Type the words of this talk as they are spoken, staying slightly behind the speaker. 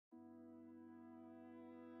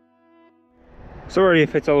Sorry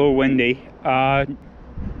if it's a little windy.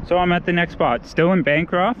 So I'm at the next spot, still in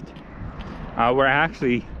Bancroft. We're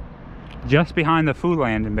actually just behind the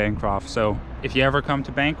Foodland in Bancroft. So if you ever come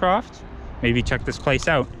to Bancroft, maybe check this place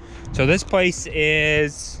out. So this place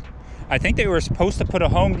is, I think they were supposed to put a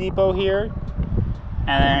Home Depot here,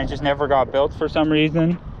 and it just never got built for some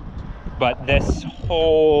reason. But this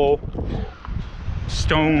whole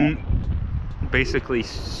stone, basically,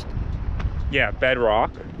 yeah,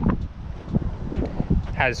 bedrock,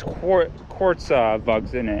 has quartz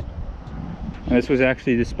bugs in it. And this was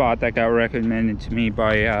actually the spot that got recommended to me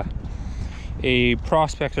by a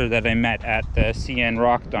prospector that I met at the CN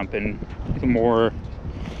rock dump in more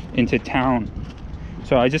into town.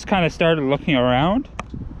 So I just kind of started looking around,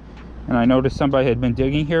 and I noticed somebody had been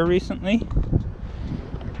digging here recently.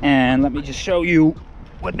 And let me just show you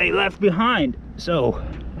what they left behind. So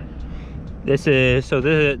this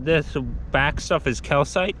back stuff is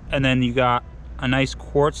calcite, and then you got a nice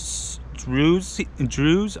quartz druze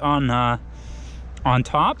on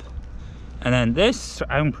top, and then this,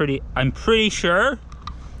 I'm pretty sure,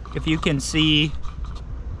 if you can see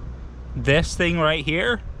this thing right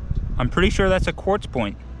here, I'm pretty sure that's a quartz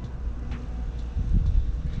point,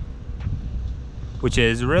 which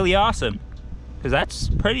is really awesome because that's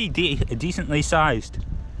pretty decently sized.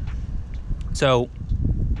 So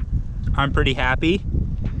I'm pretty happy.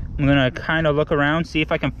 I'm gonna kind of look around, see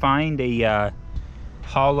if I can find a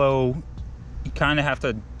hollow. You kind of have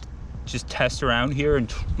to just test around here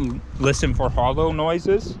and listen for hollow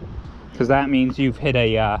noises, because that means you've hit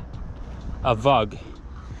a vug.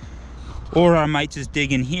 Or I might just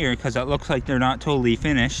dig in here, because it looks like they're not totally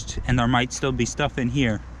finished and there might still be stuff in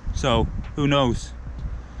here. So who knows?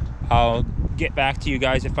 I'll get back to you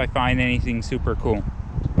guys if I find anything super cool.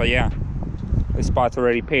 But yeah, this spot's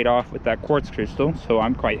already paid off with that quartz crystal, so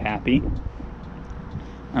I'm quite happy.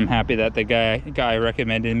 I'm happy that the guy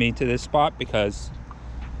recommended me to this spot, because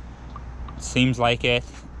it seems like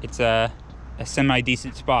it's a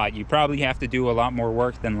semi-decent spot. You probably have to do a lot more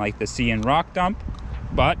work than like the CN rock dump,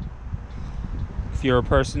 but if you're a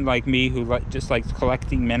person like me who just likes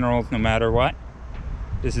collecting minerals no matter what,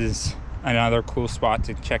 this is another cool spot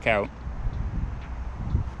to check out.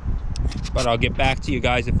 But I'll get back to you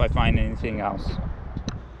guys if I find anything else.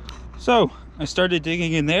 So I started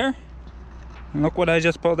digging in there, and look what I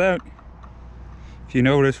just pulled out. If you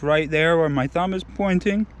notice right there where my thumb is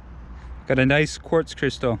pointing, got a nice quartz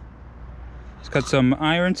crystal. It's got some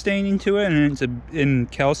iron staining to it, and it's in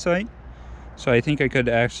calcite. So I think I could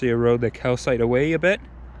actually erode the calcite away a bit.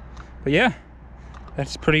 But yeah,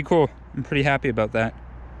 that's pretty cool. I'm pretty happy about that.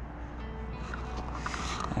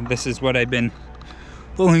 And this is what I've been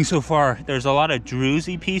pulling so far. There's a lot of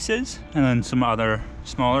druzy pieces and then some other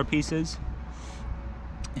smaller pieces.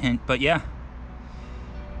 But yeah,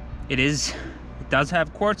 it does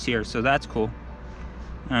have quartz here, so that's cool.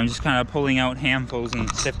 And I'm just kind of pulling out handfuls and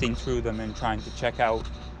sifting through them and trying to check out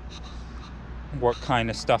what kind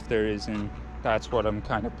of stuff there is, and that's what I'm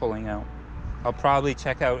kind of pulling out. I'll probably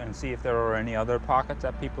check out and see if there are any other pockets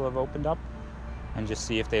that people have opened up, and just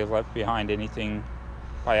see if they've left behind anything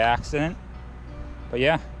by accident. But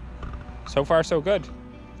yeah, so far so good.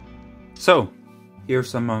 So here's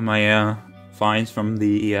some of my finds from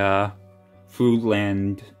the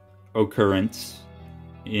Foodland Occurrence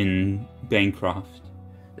in Bancroft.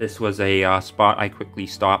 This was a spot I quickly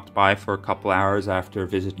stopped by for a couple hours after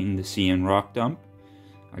visiting the CN rock dump.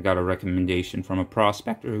 I got a recommendation from a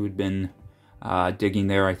prospector who had been digging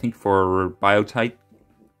there, I think for biotite,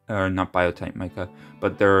 or not biotite mica,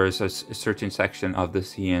 but there is a certain section of the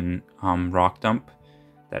CN rock dump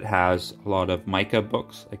that has a lot of mica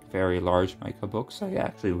books, like very large mica books. I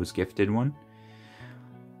actually was gifted one.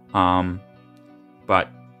 But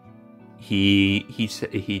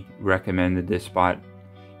he recommended this spot.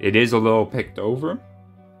 It is a little picked over,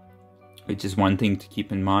 which is one thing to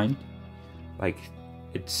keep in mind. Like,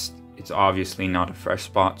 it's obviously not a fresh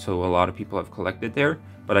spot, so a lot of people have collected there,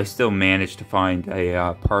 but I still managed to find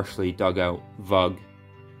a partially dug out vug,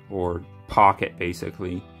 or pocket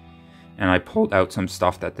basically, and I pulled out some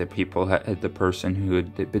stuff that the person who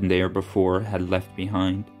had been there before had left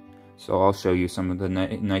behind. So I'll show you some of the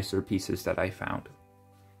nicer pieces that I found.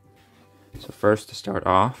 So first, to start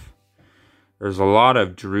off, there's a lot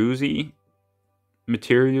of druzy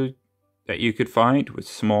material that you could find with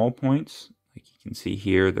small points. Like you can see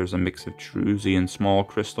here, there's a mix of druzy and small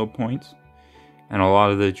crystal points. And a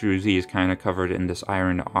lot of the druzy is kind of covered in this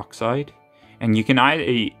iron oxide. And you can,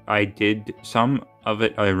 I did, some of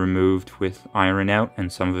it I removed with iron out,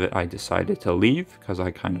 and some of it I decided to leave because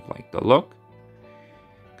I kind of like the look.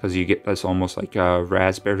 Because you get this almost like a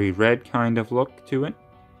raspberry red kind of look to it.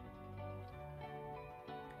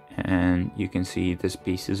 And you can see this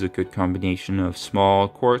piece is a good combination of small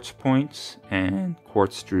quartz points and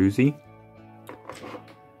quartz druzy.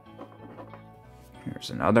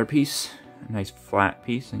 Here's another piece, a nice flat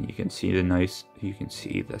piece, and you can see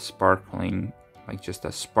the sparkling, like just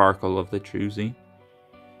a sparkle of the druzy.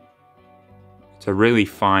 It's a really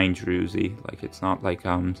fine druzy. Like, it's not like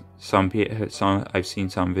I've seen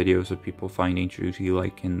some videos of people finding druzy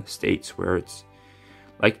like in the States, where it's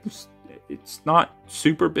like, it's not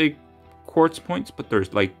super big quartz points, but they're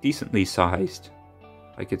like decently sized.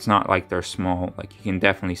 Like, it's not like they're small. Like, you can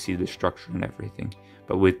definitely see the structure and everything.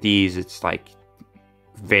 But with these, it's like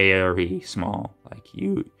very small. Like,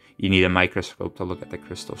 you need a microscope to look at the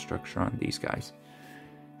crystal structure on these guys.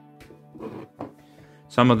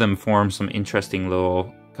 Some of them form some interesting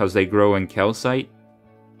little, because they grow in calcite,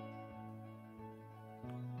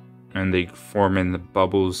 and they form in the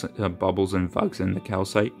bubbles and vugs in the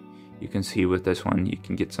calcite. You can see with this one, you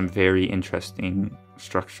can get some very interesting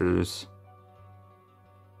structures.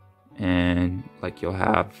 And like, you'll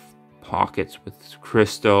have pockets with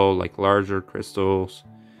crystal, like larger crystals.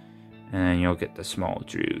 And then you'll get the small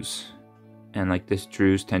druze. And like, this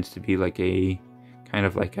druze tends to be like a kind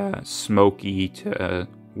of like a smoky to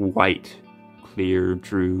white clear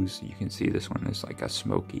druze. You can see this one is like a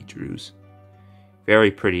smoky druze. Very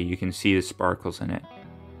pretty. You can see the sparkles in it.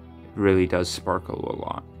 It really does sparkle a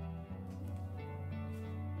lot.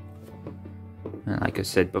 And like I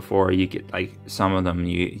said before, you get like some of them,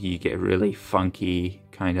 you get really funky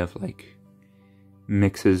kind of like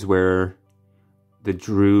mixes where the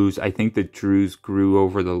druze, I think the druze grew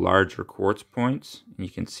over the larger quartz points. You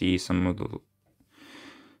can see some of the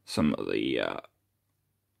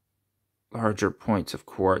larger points of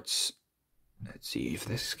quartz. Let's see if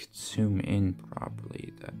this could zoom in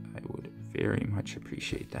properly. That I would very much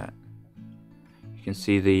appreciate that. You can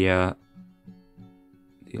see the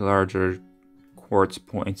larger quartz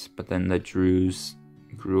points, but then the druze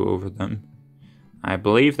grew over them. I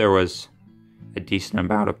believe there was a decent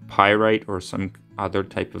amount of pyrite or some other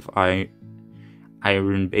type of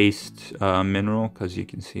iron-based mineral, because you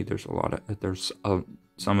can see there's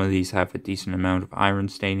some of these have a decent amount of iron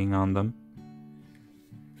staining on them.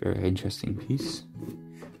 Very interesting piece.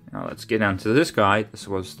 Now let's get on to this guy. This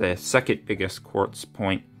was the second biggest quartz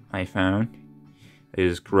point I found. It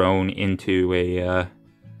is grown into a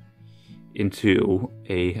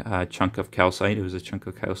chunk of calcite. It was a chunk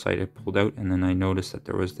of calcite I pulled out, and then I noticed that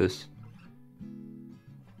there was this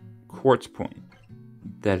quartz point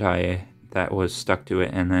that was stuck to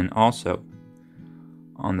it, and then also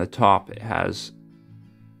on the top it has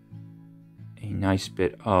a nice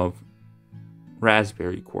bit of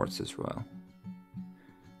raspberry quartz as well.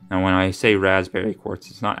 Now when I say raspberry quartz,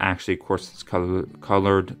 it's not actually quartz that's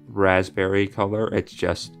colored raspberry color. It's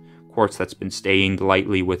just quartz that's been stained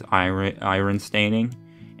lightly with iron staining,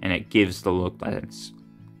 and it gives the look that it's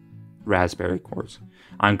raspberry quartz.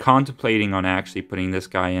 I'm contemplating on actually putting this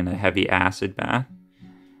guy in a heavy acid bath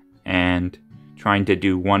and trying to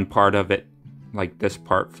do one part of it, like this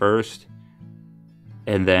part first,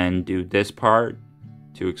 and then do this part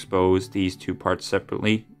to expose these two parts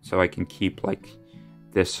separately, so I can keep like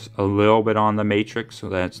this a little bit on the matrix so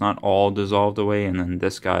that it's not all dissolved away, and then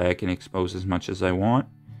this guy I can expose as much as I want.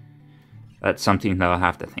 That's something that I'll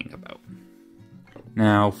have to think about.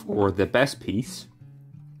 Now for the best piece,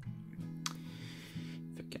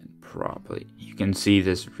 if I can properly, you can see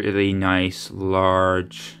this really nice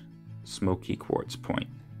large smoky quartz point.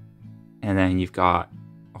 And then you've got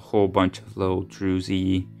a whole bunch of little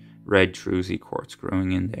druzy, red druzy quartz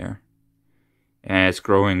growing in there. And it's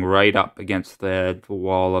growing right up against the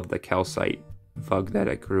wall of the calcite vug that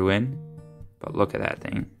it grew in. But look at that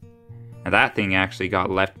thing. And that thing actually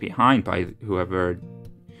got left behind by whoever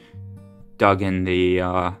dug in the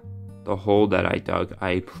hole that I dug.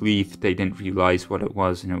 I believe they didn't realize what it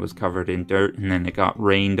was, and it was covered in dirt, and then it got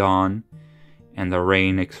rained on, and the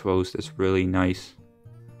rain exposed this really nice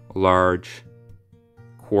large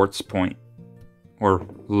quartz point, or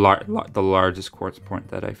the largest quartz point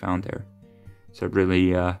that I found there. It's a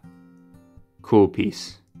really cool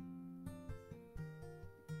piece.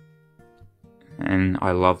 And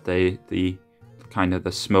I love the kind of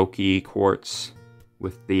the smoky quartz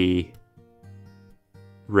with the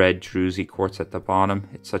red druzy quartz at the bottom.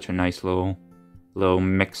 It's such a nice little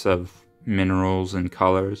mix of minerals and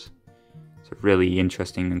colors. It's a really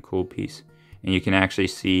interesting and cool piece. And you can actually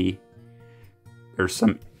see there's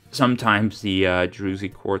sometimes the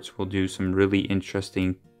druzy quartz will do some really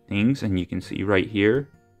interesting things, and you can see right here,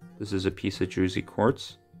 this is a piece of druzy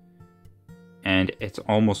quartz, and it's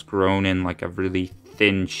almost grown in like a really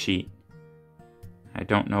thin sheet. I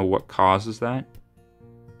don't know what causes that,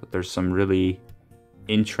 but but there's some really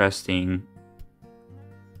interesting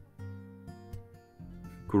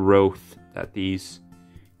growth that these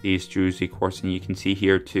druzy quartz, and you can see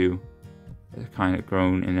here too, it's kind of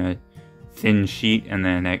grown in a thin sheet and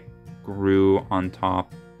then it grew on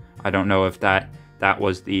top. I don't know if that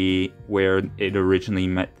was where it originally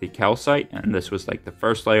met the calcite, and this was like the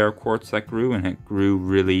first layer of quartz that grew, and it grew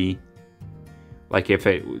really, like if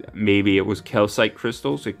maybe it was calcite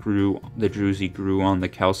crystals, the druzy grew on the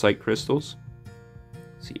calcite crystals.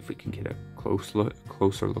 See if we can get a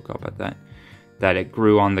closer look up at that it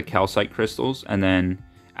grew on the calcite crystals, and then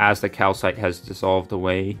as the calcite has dissolved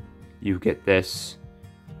away, you get this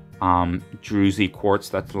druzy quartz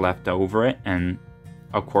that's left over it. And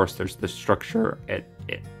of course there's the structure. It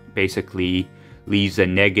basically leaves a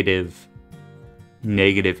negative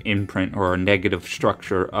imprint or a negative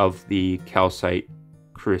structure of the calcite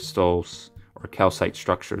crystals or calcite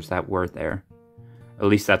structures that were there. At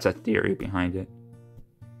least that's a theory behind it.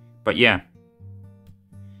 But yeah,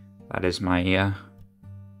 that is my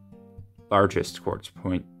largest quartz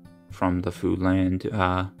point from the Foodland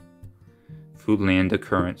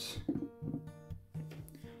Occurrence.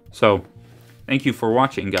 So, thank you for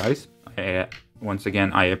watching, guys. Once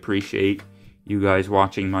again, I appreciate you guys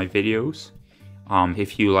watching my videos.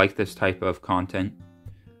 If you like this type of content,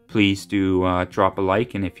 please do drop a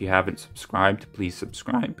like, and if you haven't subscribed, please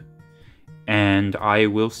subscribe. And I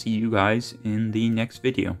will see you guys in the next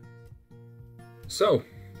video. So,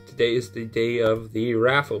 today is the day of the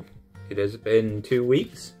raffle. It has been 2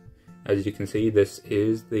 weeks. As you can see, this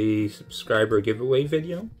is the subscriber giveaway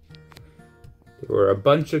video. There were a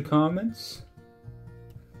bunch of comments.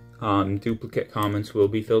 Duplicate comments will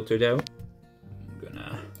be filtered out. I'm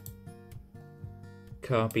gonna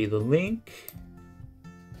copy the link.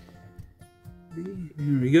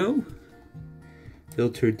 There we go.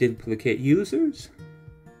 Filter duplicate users.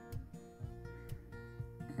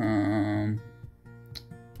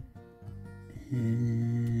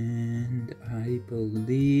 And I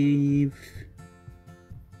believe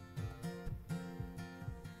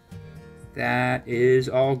that is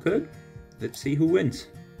all good. Let's see who wins.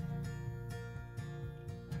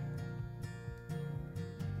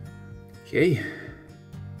 Okay.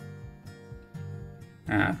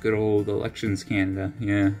 Good old Elections Canada,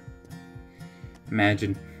 yeah.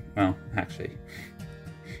 Imagine, well, actually,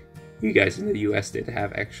 you guys in the US did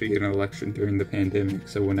have actually an election during the pandemic,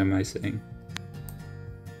 so what am I saying?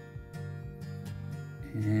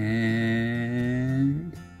 And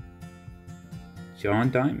John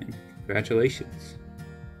Diamond, congratulations.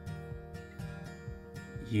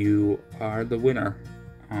 You are the winner.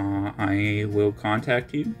 I will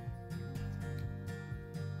contact you.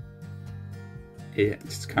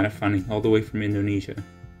 It's kind of funny, all the way from Indonesia.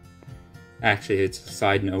 Actually, it's a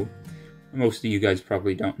side note. Most of you guys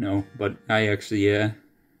probably don't know, but I actually,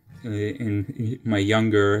 in my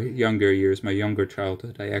younger years, my younger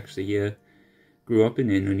childhood, I actually grew up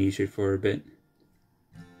in Indonesia for a bit.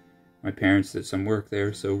 My parents did some work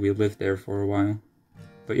there, so we lived there for a while.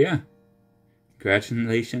 But yeah,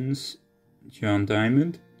 congratulations, John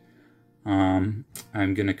Diamond. I'm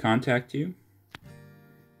gonna contact you.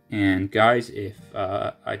 And guys, if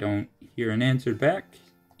I don't hear an answer back,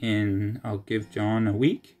 I'll give John a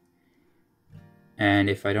week. And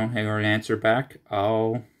if I don't hear an answer back,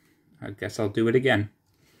 I guess I'll do it again.